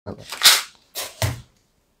This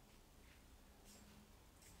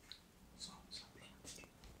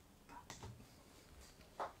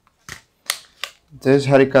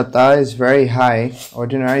Harikatha is very high.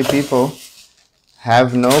 Ordinary people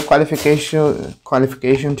have no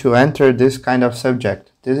qualification to enter this kind of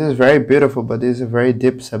subject. This is very beautiful, but this is a very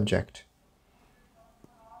deep subject.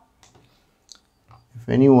 If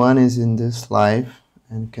anyone is in this live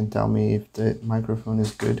and can tell me if the microphone is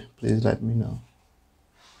good, please let me know.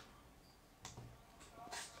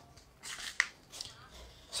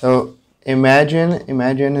 So imagine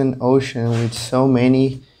an ocean with so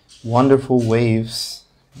many wonderful waves,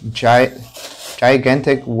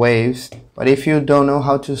 gigantic waves, but if you don't know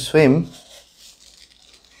how to swim,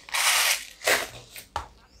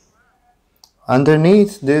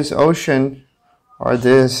 underneath this ocean or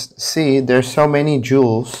this sea, there's so many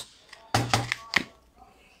jewels.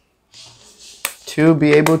 To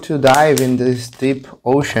be able to dive in this deep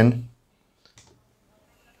ocean,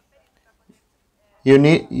 you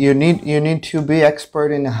need to be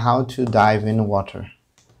expert in how to dive in water.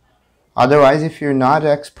 Otherwise, if you're not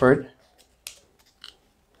expert,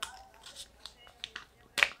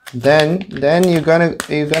 then you're gonna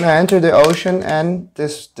enter the ocean, and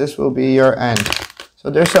this will be your end.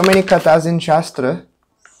 So there's so many kathas in Shastra.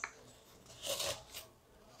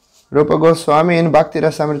 Rupa Goswami in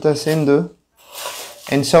Bhakti-rasamrita-sindhu,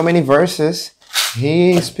 in so many verses,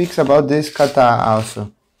 he speaks about this katha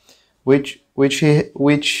also, what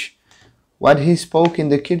he spoke in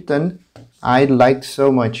the kirtan, I liked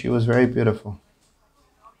so much. It was very beautiful.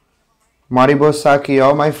 Maribo Saki,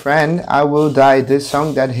 oh my friend, I will die. This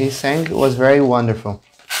song that he sang was very wonderful.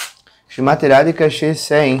 Srimati Radhika, she is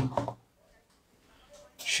saying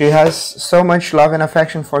she has so much love and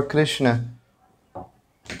affection for Krishna.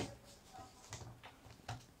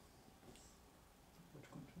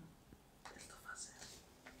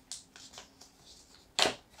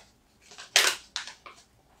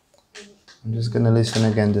 I'm just going to listen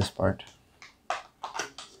again this part.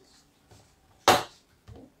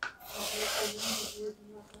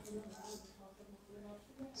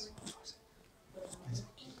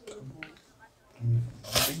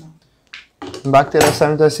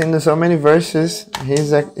 Bhakti-rasamrita-sindhu, so many verses,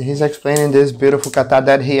 he's explaining this beautiful katha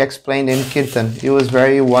that he explained in Kirtan. It was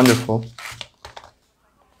very wonderful.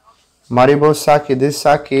 Maribo Saki, this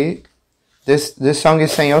song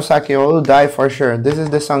is saying, oh Saki, I will die for sure. This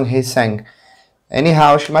is the song he sang.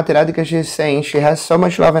 Anyhow, Srimati Radhika, she is saying she has so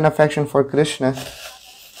much love and affection for Krishna.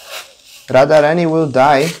 Radharani will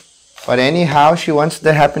die, but anyhow she wants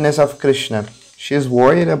the happiness of Krishna. She is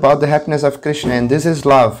worried about the happiness of Krishna, and this is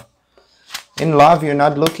love. In love, you're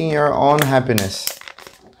not looking your own happiness.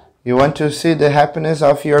 You want to see the happiness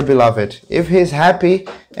of your beloved. If he's happy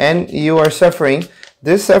and you are suffering,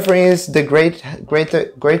 this suffering is the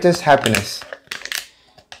greatest happiness.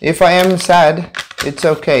 If I am sad, it's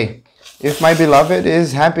okay. If my beloved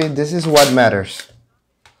is happy, this is what matters.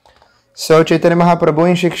 So Chaitanya Mahaprabhu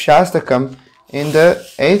in Shikshastakam, in the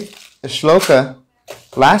 8th shloka,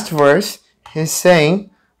 last verse, he's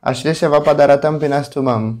saying, Ashlesha vapadaratam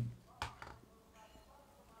pinastumam.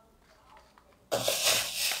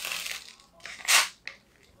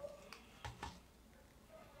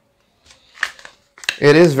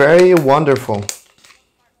 It is very wonderful.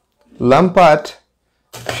 Lampat,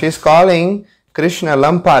 she's calling Krishna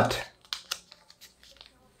lampat.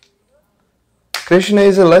 Krishna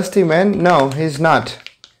is a lusty man? No, he's not.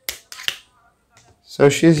 So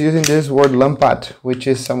she's using this word lampat, which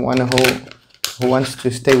is someone who wants to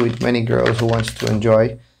stay with many girls, who wants to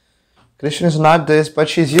enjoy. Krishna is not this, but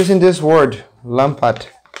she's using this word, lampat.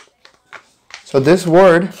 So this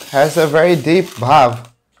word has a very deep bhav.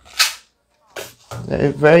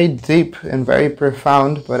 Very deep and very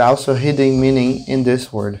profound, but also hidden meaning in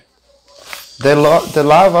this word. The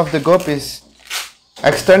love of the gopis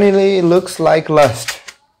externally looks like lust.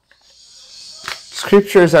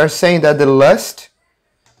 Scriptures are saying that the lust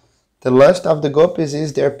of the gopis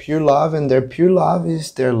is their pure love, and their pure love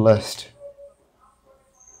is their lust.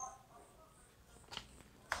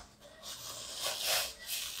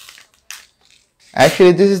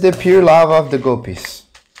 Actually, this is the pure love of the gopis.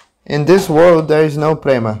 In this world, there is no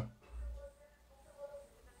Prema.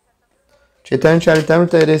 Chaitanya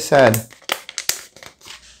Charitamrita, it is said,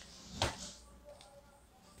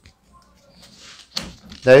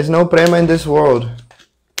 there is no Prema in this world.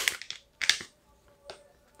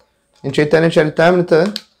 In Chaitanya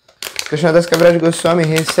Charitamrita, Krishna Das Kaviraj Goswami,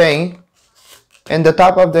 he is saying, in the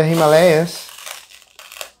top of the Himalayas,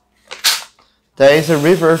 there is a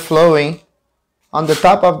river flowing on the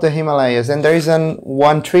top of the Himalayas, and there is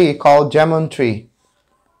one tree called Jamun tree.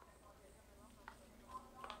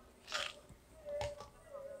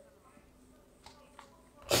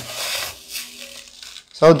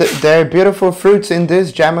 So there are beautiful fruits in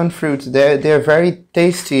this jamun fruit. They're very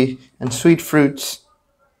tasty and sweet fruits.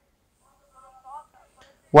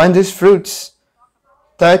 When these fruits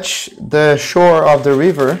touch the shore of the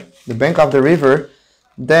river, the bank of the river,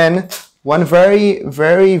 then one very,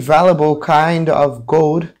 very valuable kind of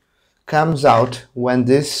gold comes out when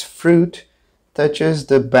this fruit touches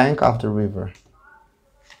the bank of the river.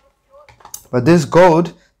 But this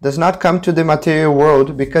gold does not come to the material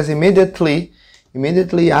world, because immediately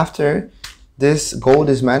after this gold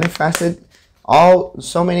is manifested,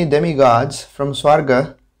 so many demigods from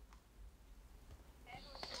Swarga,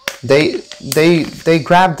 they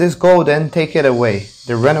grab this gold and take it away.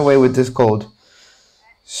 They run away with this gold.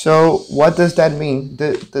 So what does that mean?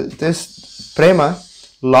 This prema,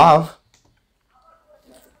 love,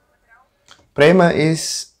 prema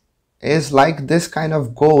is like this kind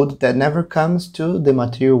of gold that never comes to the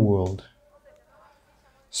material world.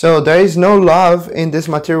 So there is no love in this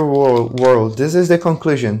material world. This is the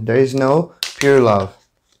conclusion. There is no pure love.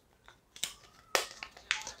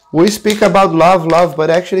 We speak about love, but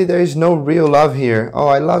actually there is no real love here. Oh,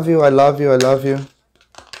 I love you, I love you, I love you.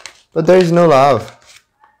 But there is no love.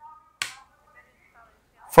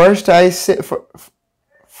 First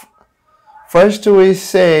we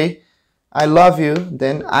say, I love you,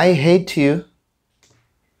 then I hate you,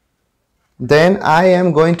 then I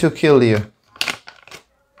am going to kill you.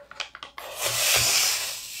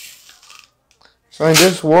 So in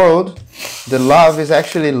this world, the love is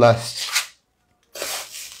actually lust.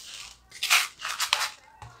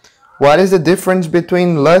 What is the difference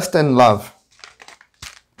between lust and love?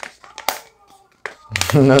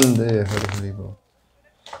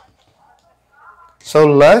 So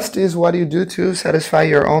lust is what you do to satisfy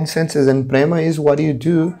your own senses, and prema is what you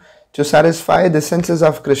do to satisfy the senses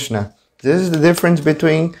of Krishna. This is the difference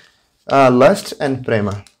between lust and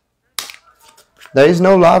prema. There is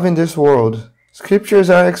no love in this world. Scriptures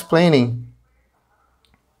are explaining.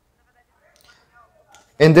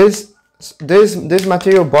 In this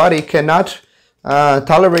material body cannot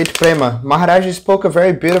tolerate prema. Maharaj spoke a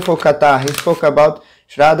very beautiful katha. He spoke about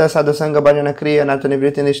Shraddha, Sadhasanga, Bhajana, Kriya,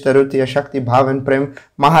 Natanivriti, Nishtaruti, Shakti, Bhav, and Prem.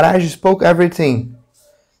 Maharaj spoke everything.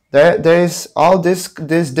 There is all these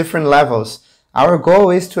different levels. Our goal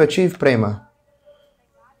is to achieve prema.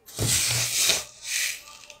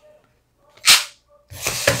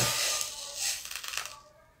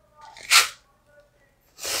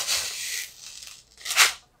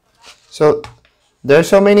 So there are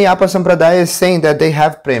so many Apasampradayas saying that they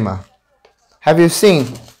have prema. Have you seen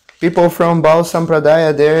people from Baul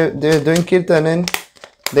Sampradaya? They're doing kirtan and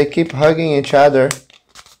they keep hugging each other.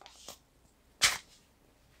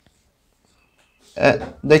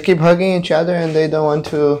 They keep hugging each other and they don't want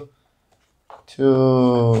to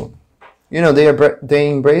they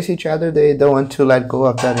embrace each other. They don't want to let go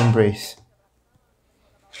of that embrace.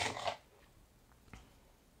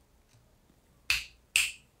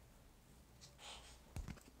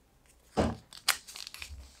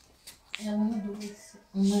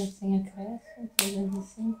 Uma sem acréscimo,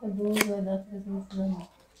 305, duas vai dar 319.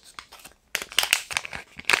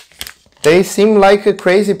 They seem like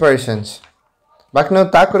crazy persons.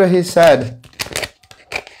 Bhaktivinoda Thakur, he said,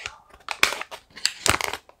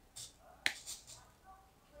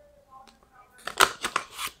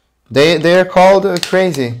 they are called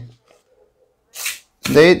crazy.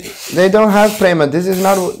 They don't have prema. This is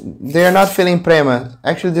not. They are not feeling prema.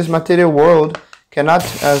 Actually, this material world cannot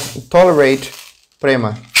tolerate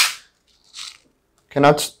prema.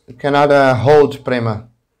 Cannot hold prema.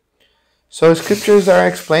 So scriptures are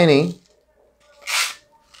explaining.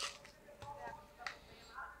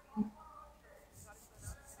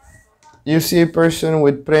 You see a person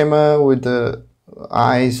with prema, with the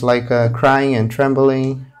eyes like crying and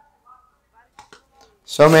trembling.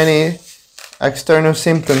 So many external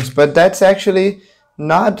symptoms, but that's actually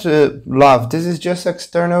not love. This is just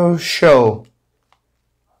external show.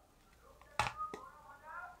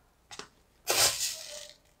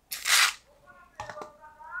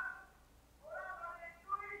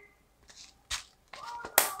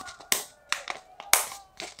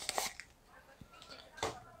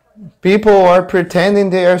 People are pretending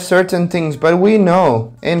they are certain things, but we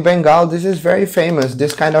know in Bengal this is very famous,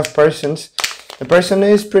 this kind of persons. The person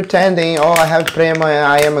is pretending, oh, I have prema,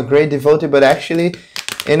 I am a great devotee, but actually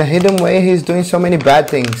in a hidden way he's doing so many bad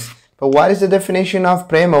things. But what is the definition of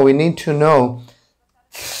prema? We need to know.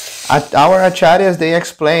 Our acharyas, they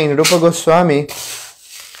explain, Rupa Goswami,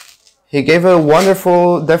 he gave a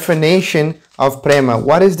wonderful definition of prema.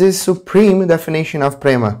 What is this supreme definition of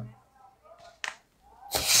prema?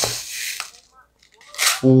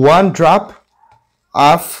 One drop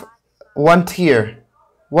of one tear.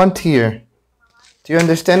 One tear. Do you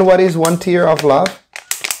understand what is one tear of love?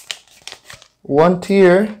 One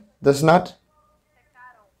tear does not...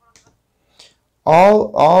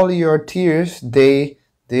 All your tears, they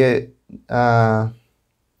are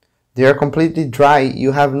completely dry.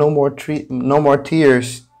 You have no more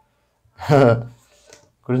tears. Gurudev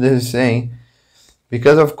is saying,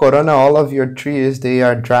 because of Corona, all of your tears, they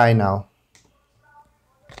are dry now.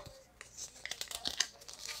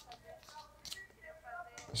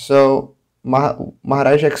 So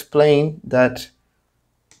Maharaj explained that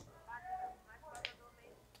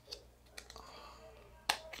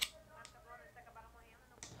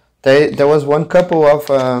there was one couple of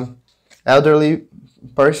elderly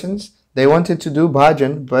persons. They wanted to do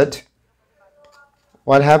bhajan, but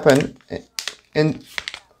what happened? And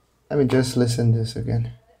let me just listen this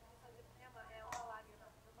again.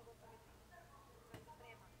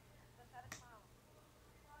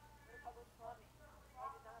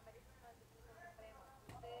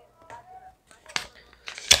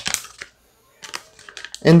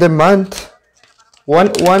 In the month,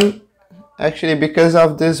 actually, because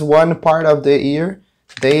of this one part of the year,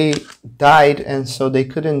 they died, and so they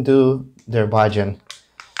couldn't do their bhajan.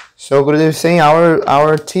 So Gurudev is saying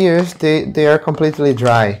our tears, they are completely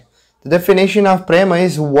dry. The definition of Prema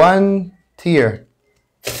is one tear.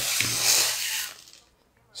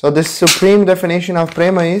 So the supreme definition of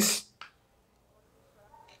Prema is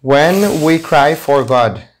when we cry for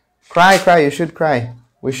God. Cry, you should cry.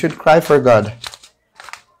 We should cry for God.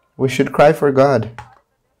 We should cry for God.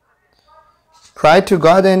 Cry to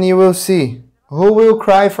God and you will see. Who will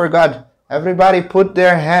cry for God? Everybody put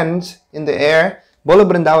their hands in the air. Bolo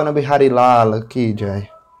Brindavana Bihari Lal Ki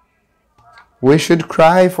Jai. We should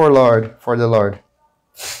cry for the Lord.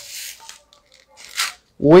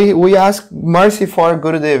 We ask mercy for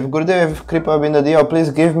Gurudev. Gurudev Kripa Bindadio,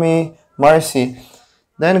 please give me mercy.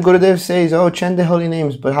 Then Gurudev says, oh, chant the holy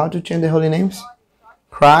names. But how to chant the holy names?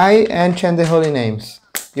 Cry and chant the holy names.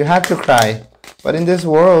 You have to cry. But in this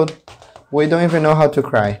world, we don't even know how to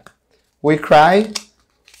cry. We cry.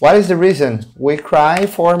 What is the reason? We cry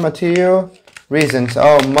for material reasons.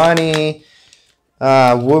 Oh, money,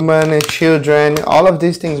 women, children, all of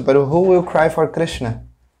these things. But who will cry for Krishna?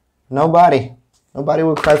 Nobody. Nobody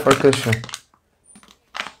will cry for Krishna.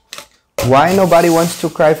 Why nobody wants to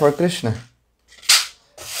cry for Krishna?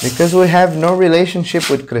 Because we have no relationship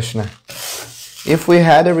with Krishna. If we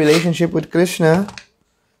had a relationship with Krishna,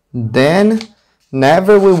 then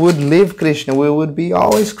never we would leave Krishna. We would be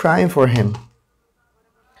always crying for him.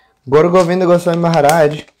 Guru Govinda Goswami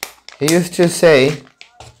Maharaj, he used to say,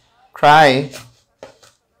 cry.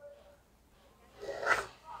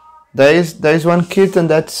 There is one kirtan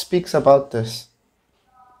that speaks about this.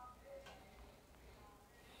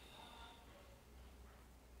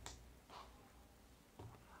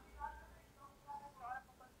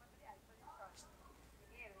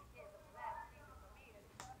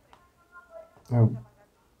 Oh.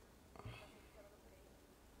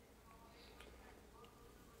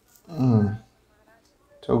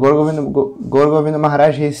 So Guru Govinda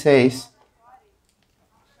Maharaj, he says,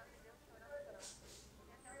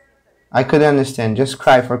 I couldn't understand, just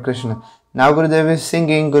cry for Krishna. Now Gurudev is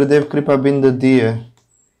singing Gurudev Kripa Bindu Diya.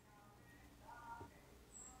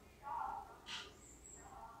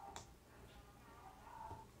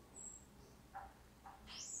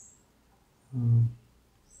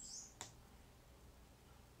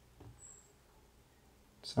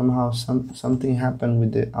 Somehow something happened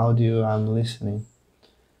with the audio I'm listening.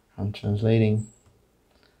 I'm translating.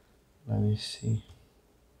 Let me see.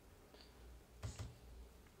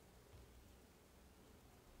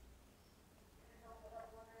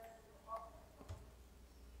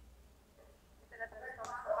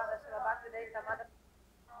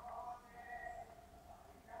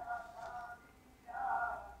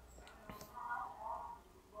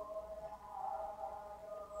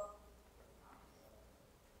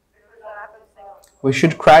 We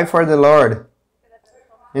should cry for the Lord.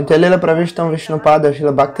 In Telila Pravishtam Vishnupada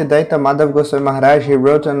Srila Bhakti-rasamrita-sindhu Madhav Goswami Maharaj, he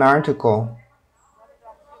wrote an article.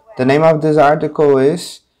 The name of this article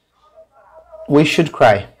is We Should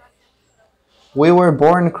Cry. We were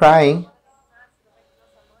born crying.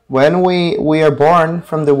 When we are born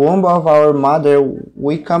from the womb of our mother,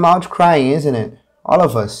 we come out crying, isn't it? All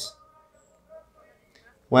of us.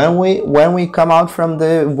 When we come out from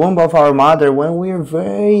the womb of our mother, when we are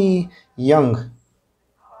very young,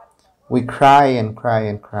 we cry and cry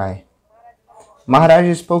and cry.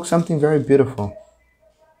 Maharaj spoke something very beautiful.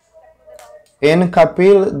 In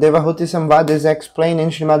Kapil Devahuti Samvad is explained in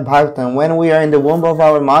Srimad Bhagavatam, when we are in the womb of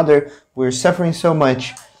our mother, we are suffering so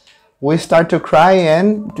much. we start to cry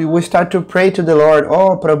and we start to pray to the Lord.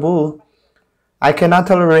 Oh, Prabhu, I cannot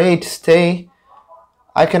tolerate staying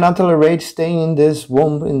in this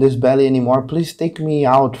womb, in this belly anymore. Please take me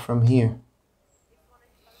out from here.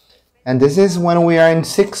 And this is when we are in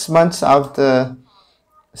 6 months in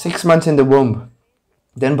the womb.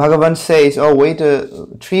 Then Bhagavan says, oh, wait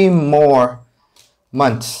 3 more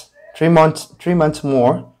months. 3 months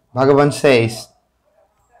more, Bhagavan says.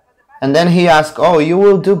 And then he asks, oh, you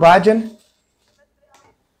will do bhajan?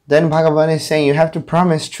 Then Bhagavan is saying, you have to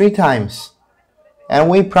promise 3 times. And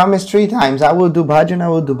we promise 3 times, I will do bhajan, I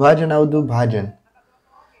will do bhajan, I will do bhajan.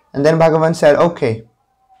 And then Bhagavan said, okay.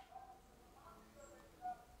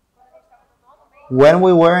 When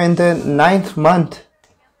we were in the 9th month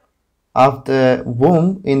of the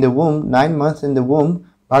womb, 9 months in the womb,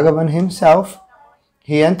 Bhagavan himself,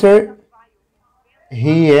 he enters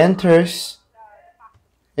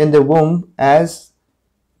in the womb as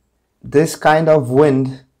this kind of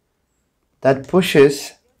wind that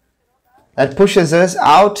pushes us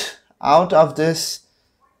out of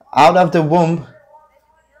the womb.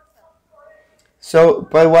 So,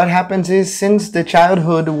 but what happens is, since the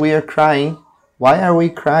childhood we are crying. Why are we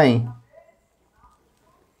crying?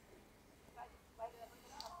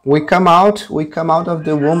 We come out of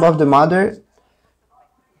the womb of the mother,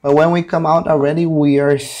 but when we come out already, we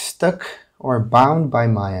are stuck or bound by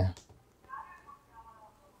Maya.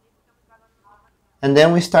 And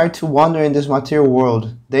then we start to wander in this material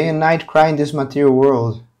world, day and night cry in this material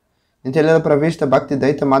world. In Telila Pravishta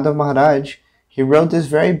Bhakti-daita Madhav Maharaj, he wrote this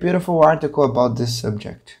very beautiful article about this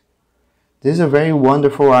subject. This is a very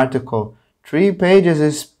wonderful article. 3 pages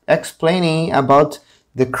is explaining about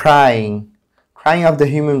the crying of the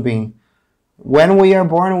human being. When we are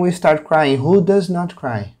born, we start crying. Who does not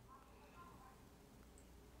cry?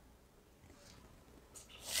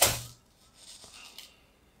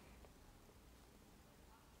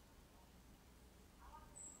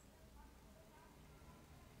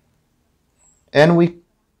 And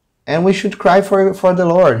we should cry for the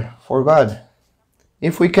Lord, for God.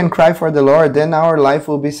 If we can cry for the Lord, then our life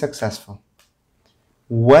will be successful.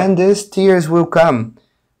 When these tears will come,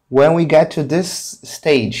 when we get to this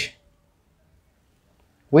stage,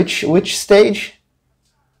 which stage?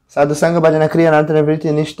 Sadhusanga bhajana kriya nantana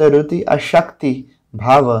vritti nishta ruti ashakti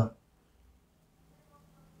bhava.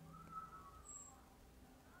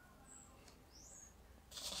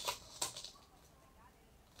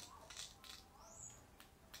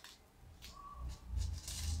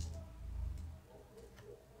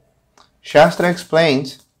 Shastra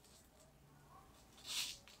explains,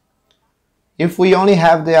 if we only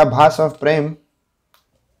have the abhas of Prem,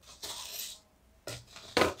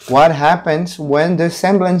 what happens when the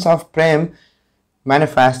semblance of Prem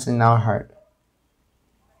manifests in our heart?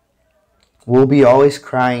 We'll be always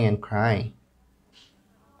crying and crying.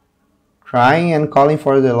 Crying and calling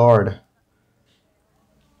for the Lord.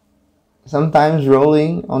 Sometimes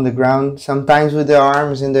rolling on the ground, sometimes with the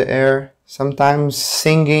arms in the air, sometimes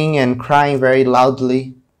singing and crying very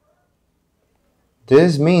loudly.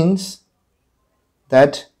 This means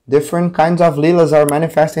that different kinds of leelas are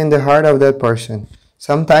manifesting in the heart of that person.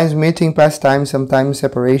 Sometimes meeting pastime, sometimes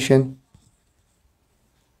separation.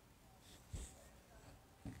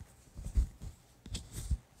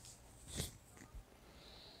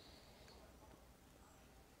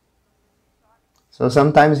 So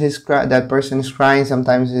sometimes that person is crying,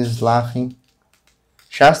 sometimes he's laughing.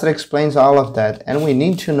 Shastra explains all of that, and we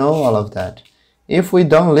need to know all of that. If we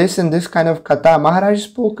don't listen this kind of katha, Maharaj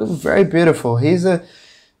spoke very beautiful.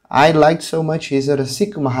 I liked so much, he's a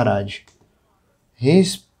Rasik Maharaj. He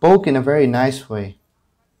spoke in a very nice way.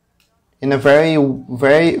 In a very,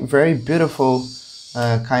 very, very beautiful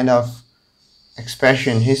kind of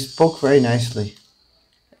expression. He spoke very nicely.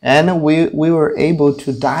 And we were able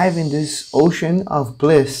to dive in this ocean of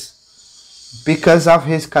bliss because of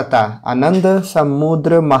his katha, Ananda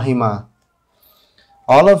Samudra Mahima.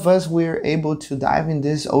 All of us were able to dive in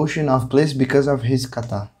this ocean of bliss because of his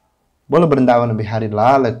katha. Bolo Vrindavan Bihari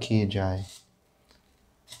Lala ki jai.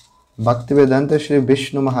 Bhaktivedanta Shri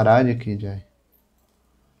Vishnu Maharaj ki jai.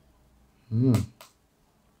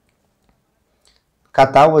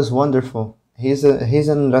 Katha was wonderful. He's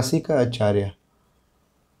an Rasika Acharya.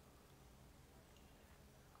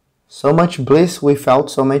 So much bliss we felt,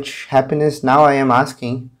 so much happiness. Now I am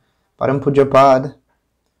asking Param Pujapad,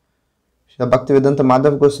 Shri Bhaktivedanta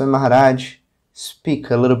Madhav Goswami Maharaj, speak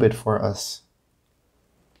a little bit for us.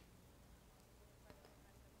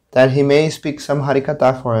 That he may speak some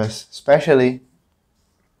Harikatha for us, especially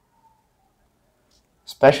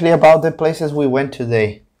about the places we went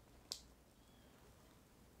today.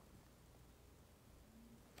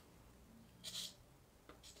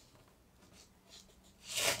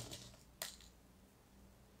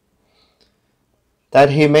 that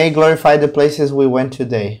He may glorify the places we went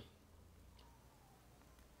today.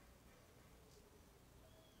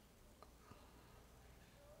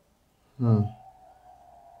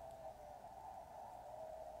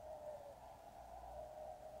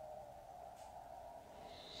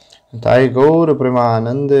 Nitai Gaur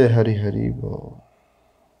Premanande Hari Hari Bo.